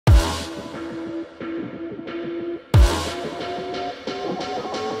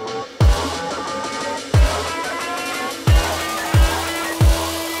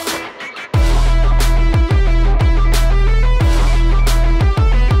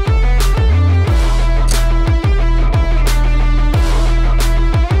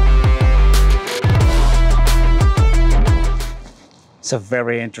It's a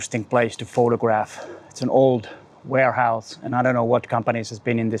very interesting place to photograph. It's an old warehouse, and I don't know what companies has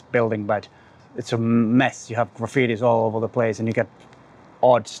been in this building, but it's a mess. You have graffitis all over the place, and you get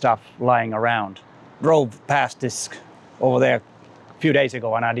odd stuff lying around. Drove past this over there a few days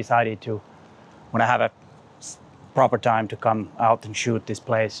ago, and I decided to, when I have a proper time, to come out and shoot this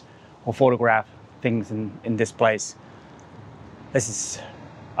place or photograph things in this place.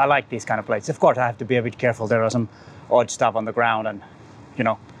 I like these kind of places. Of course, I have to be a bit careful. There are some odd stuff on the ground, and you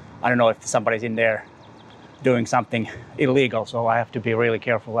know, I don't know if somebody's in there doing something illegal, so I have to be really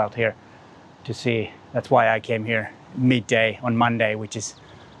careful out here to see. That's why I came here midday on Monday, which is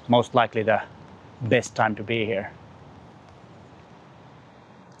most likely the best time to be here.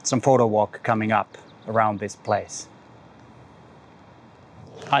 Some photo walk coming up around this place.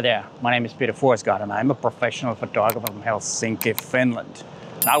 Hi there, my name is Peter Forsgard, and I'm a professional photographer from Helsinki, Finland.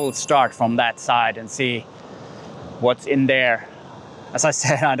 I will start from that side and see what's in there. As I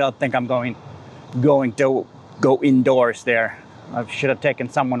said, I don't think I'm going to go indoors there. I should have taken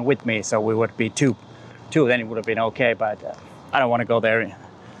someone with me, so we would be two, then it would have been okay, but I don't want to go there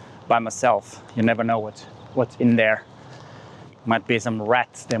by myself. You never know what's in there. Might be some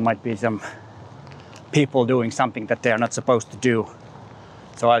rats, there might be some people doing something that they're not supposed to do.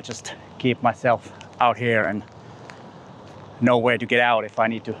 So I'll just keep myself out here and know where to get out if I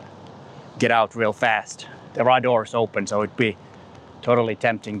need to get out real fast. There are doors open, so it'd be totally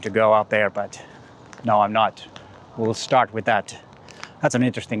tempting to go out there, but no, I'm not. We'll start with that. That's an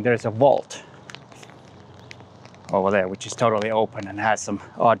interesting, there's a vault over there, which is totally open and has some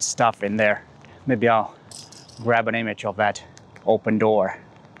odd stuff in there. Maybe I'll grab an image of that open door.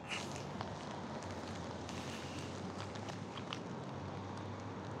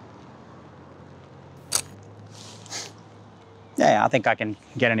 Yeah, I think I can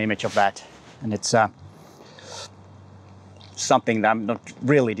get an image of that. And it's something that I'm not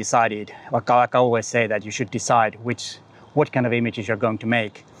really decided. Like I always say that you should decide what kind of images you're going to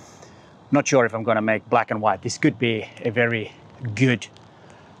make. Not sure if I'm going to make black and white. This could be a very good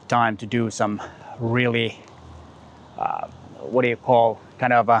time to do some really, what do you call,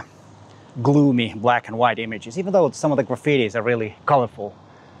 kind of gloomy black and white images. Even though some of the graffitis are really colorful.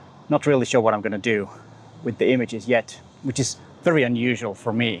 Not really sure what I'm going to do with the images yet, which is very unusual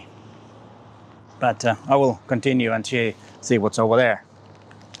for me. But I will continue and see what's over there.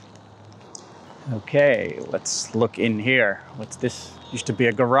 Okay, let's look in here. What's this? Used to be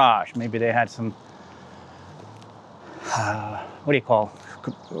a garage. Maybe they had some, what do you call,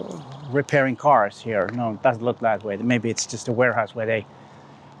 repairing cars here. No, it doesn't look that way. Maybe it's just a warehouse where they,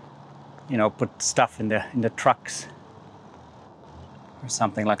 you know, put stuff in the trucks or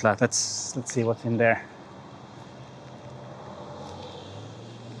something like that. Let's see what's in there.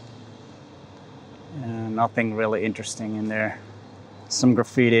 Nothing really interesting in there. Some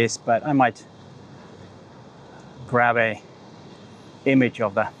graffitis, but I might grab a image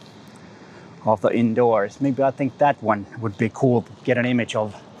of the indoors. Maybe I think that one would be cool. Get an image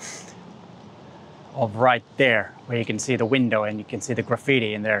of right there, where you can see the window and you can see the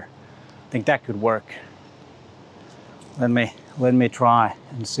graffiti in there. I think that could work. Let me try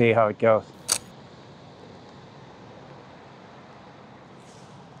and see how it goes.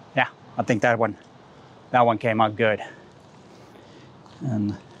 Yeah, I think that one came out good.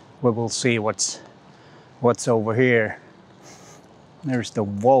 And we will see what's over here. There's the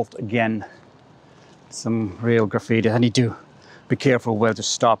vault again. Some real graffiti. I need to be careful where to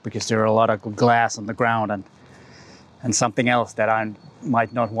stop because there are a lot of glass on the ground and something else that I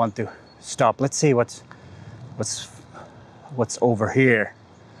might not want to stop. Let's see what's over here.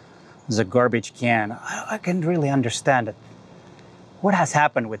 There's a garbage can. I can't really understand it. What has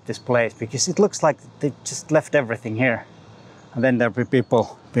happened with this place? Because it looks like they just left everything here. And then there will be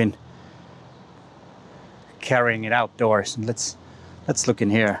people been carrying it outdoors. And let's look in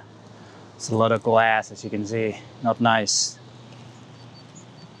here. There's a lot of glass, as you can see. Not nice.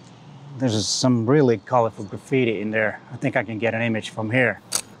 There's some really colorful graffiti in there. I think I can get an image from here.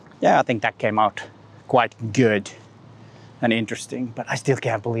 Yeah, I think that came out quite good and interesting. But I still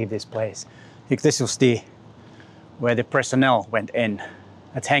can't believe this place. This was where the personnel went in.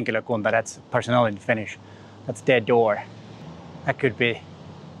 That's henkilökunta, that's personnel in Finnish. That's their door. That could be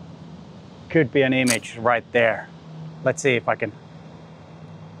an image right there. Let's see if I can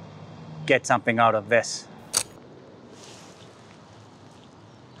get something out of this.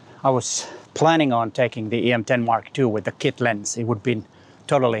 I was planning on taking the EM10 Mark II with the kit lens. It would be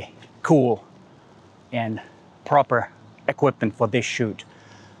totally cool and proper equipment for this shoot.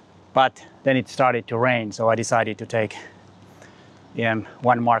 But then it started to rain, so I decided to take the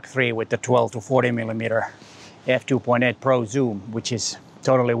M1 Mark III with the 12 to 40 millimeter f2.8 Pro zoom, which is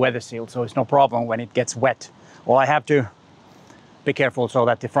totally weather sealed, so it's no problem when it gets wet. Well, I have to be careful so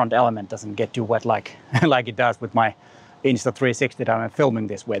that the front element doesn't get too wet like like it does with my Insta360 that I'm filming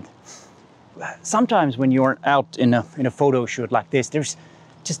this with. Sometimes when you're out in a photo shoot like this, there's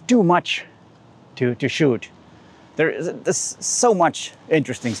just too much to shoot. There's so much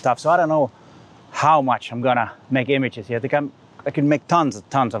interesting stuff, so I don't know how much I'm gonna make images here. I think I can make tons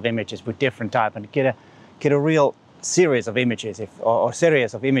of images with different type and get a real series of images or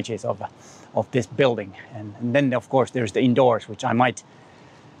series of images of this building. And then of course there's the indoors, which I might,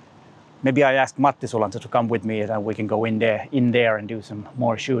 maybe I ask Matti Sulanto to come with me and we can go in there and do some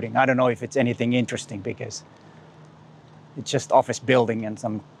more shooting. I don't know if it's anything interesting because it's just office building and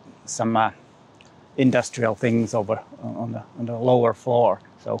some industrial things over on the lower floor.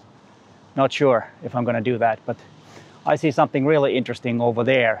 So not sure if I'm gonna do that, but I see something really interesting over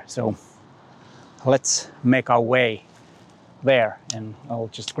there. So let's make our way there and I'll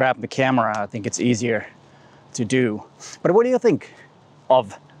just grab the camera. I think it's easier to do. But what do you think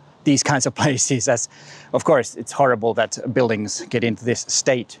of these kinds of places? As of course it's horrible that buildings get into this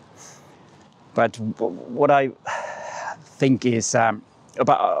state, but what I think is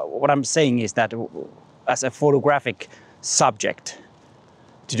about what I'm saying is that as a photographic subject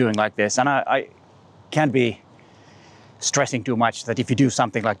to doing like this, and I can't be stressing too much that if you do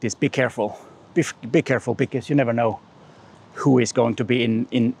something like this, be careful. Be careful because you never know who is going to be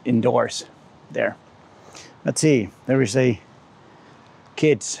indoors there. Let's see, there is a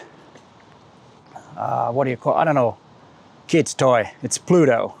kids, what do you call, I don't know, kids toy. It's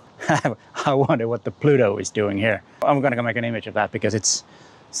Pluto. I wonder what the Pluto is doing here. I'm gonna make an image of that because it's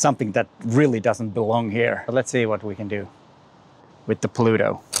something that really doesn't belong here. But let's see what we can do with the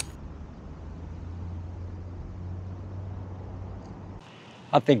Pluto.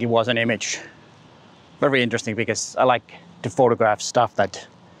 I think it was an image. Very interesting because I like to photograph stuff that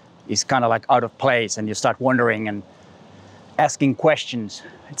is kind of like out of place and you start wondering and asking questions.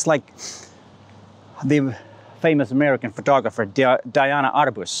 It's like the famous American photographer Diana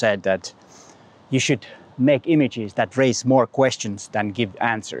Arbus said that you should make images that raise more questions than give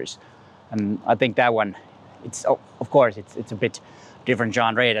answers. And I think that one, it's of course it's a bit different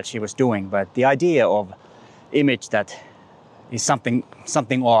genre that she was doing, but the idea of image that is something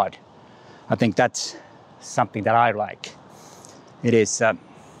odd, I think that's something that I like. It is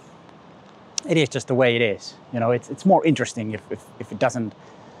just the way it is. You know, it's more interesting if it doesn't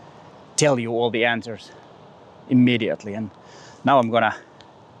tell you all the answers immediately. And now I'm gonna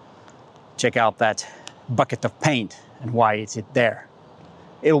check out that bucket of paint and why is it there.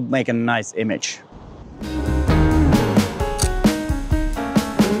 It'll make a nice image.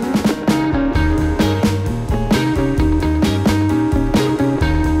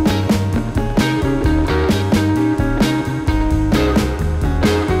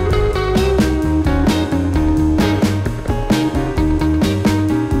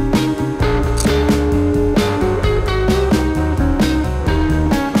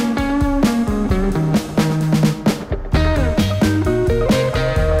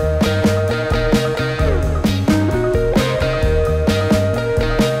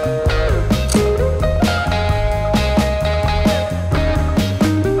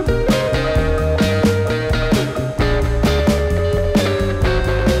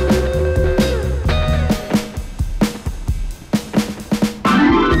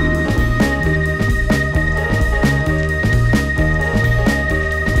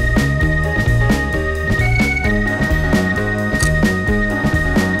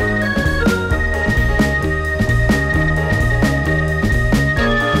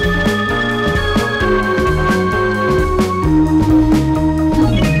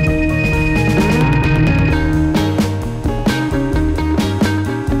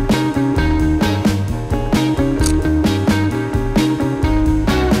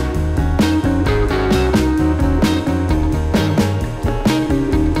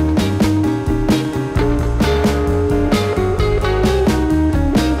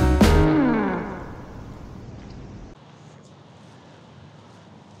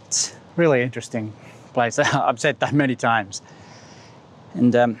 Really interesting place. I've said that many times.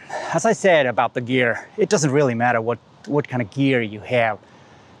 And as I said about the gear, it doesn't really matter what kind of gear you have.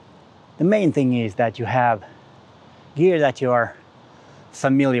 The main thing is that you have gear that you are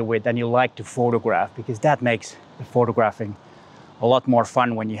familiar with and you like to photograph, because that makes the photographing a lot more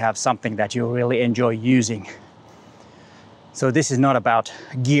fun when you have something that you really enjoy using. So this is not about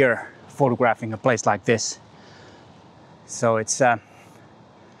gear photographing a place like this. So it's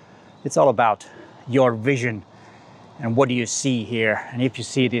all about your vision and what do you see here. And if you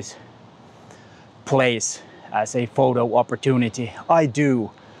see this place as a photo opportunity. I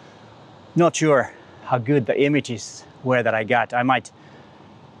do. Not sure how good the images were that I got. I might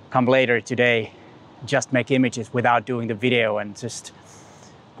come later today, just make images without doing the video and just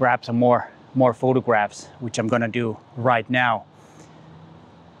grab some more photographs, which I'm gonna do right now.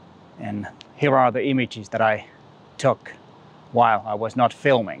 And here are the images that I took while I was not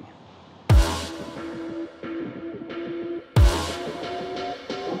filming.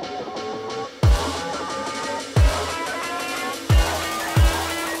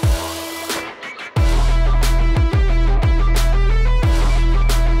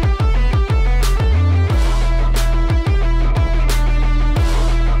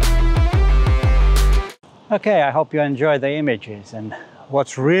 Okay, I hope you enjoy the images, and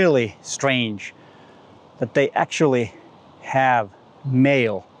what's really strange that they actually have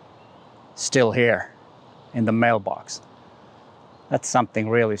mail still here in the mailbox. That's something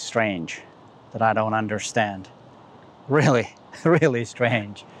really strange that I don't understand. Really, really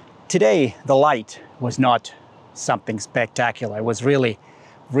strange. Today the light was not something spectacular. It was really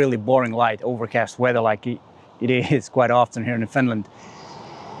boring light, overcast weather like it is quite often here in Finland.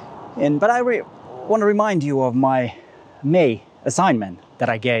 But I want to remind you of my May assignment that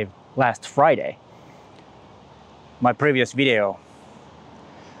I gave last Friday. My previous video.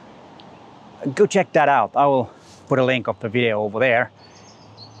 Go check that out. I will put a link of the video over there.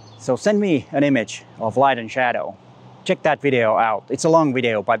 So send me an image of light and shadow. Check that video out. It's a long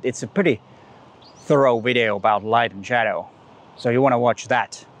video, but it's a pretty thorough video about light and shadow. So you want to watch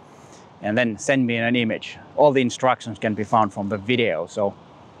that. And then send me an image. All the instructions can be found from the video. So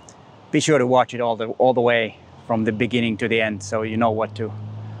be sure to watch it all the way from the beginning to the end, so you know what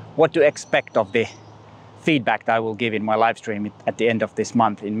to expect of the feedback that I will give in my live stream at the end of this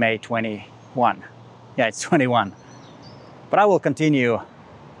month in May 21. Yeah, it's 21. But I will continue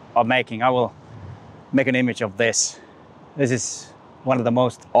I will make an image of this. This is one of the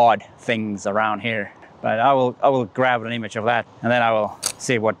most odd things around here. But I will grab an image of that, and then I will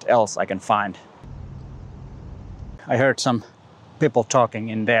see what else I can find. I heard some people talking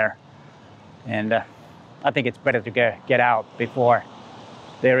in there. And I think it's better to get out before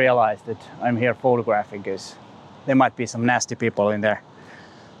they realize that I'm here photographing, because there might be some nasty people in there.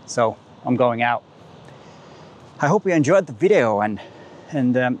 So I'm going out. I hope you enjoyed the video, and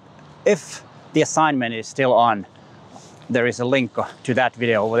if the assignment is still on, there is a link to that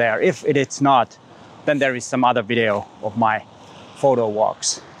video over there. If it is not, then there is some other video of my photo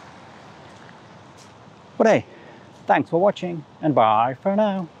walks. But hey, thanks for watching, and bye for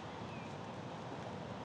now.